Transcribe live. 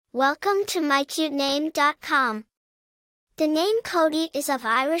Welcome to mycutename.com. The name Kody is of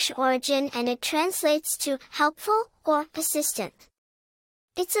Irish origin and it translates to helpful or assistant.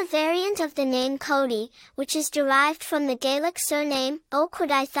 It's a variant of the name Kody, which is derived from the Gaelic surname Ó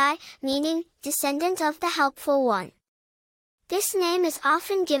Cúdaithí, meaning descendant of the helpful one. This name is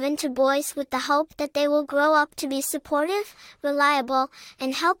often given to boys with the hope that they will grow up to be supportive, reliable,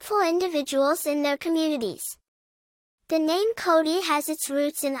 and helpful individuals in their communities. The name Kody has its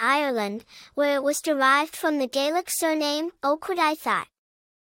roots in Ireland, where it was derived from the Gaelic surname Ó Cúdaithí.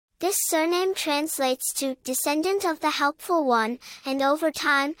 This surname translates to descendant of the helpful one, and over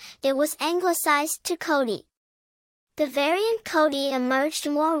time, it was anglicized to Kody. The variant Kody emerged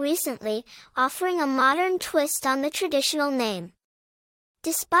more recently, offering a modern twist on the traditional name.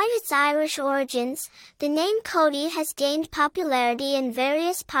 Despite its Irish origins, the name Kody has gained popularity in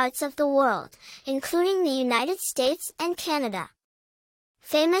various parts of the world, including the United States and Canada.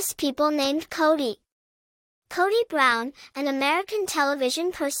 Famous people named Kody. Kody Brown, an American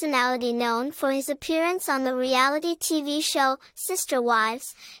television personality known for his appearance on the reality TV show Sister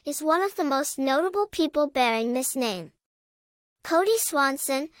Wives, is one of the most notable people bearing this name. Kody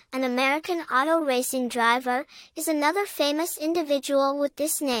Swanson, an American auto racing driver, is another famous individual with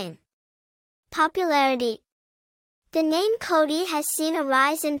this name. Popularity. The name Kody has seen a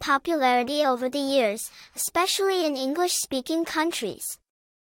rise in popularity over the years, especially in English-speaking countries.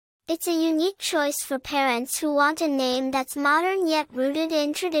 It's a unique choice for parents who want a name that's modern yet rooted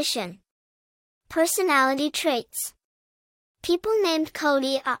in tradition. Personality traits. People named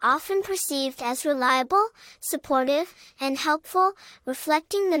Kody are often perceived as reliable, supportive, and helpful,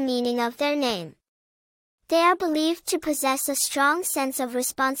 reflecting the meaning of their name. They are believed to possess a strong sense of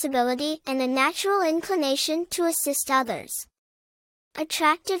responsibility and a natural inclination to assist others.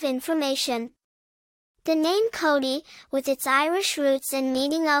 Attractive information. The name Kody, with its Irish roots and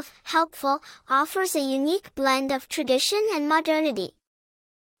meaning of helpful, offers a unique blend of tradition and modernity.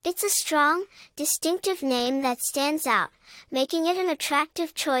 It's a strong, distinctive name that stands out, making it an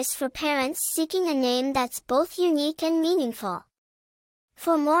attractive choice for parents seeking a name that's both unique and meaningful.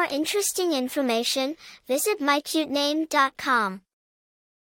 For more interesting information, visit mycutename.com.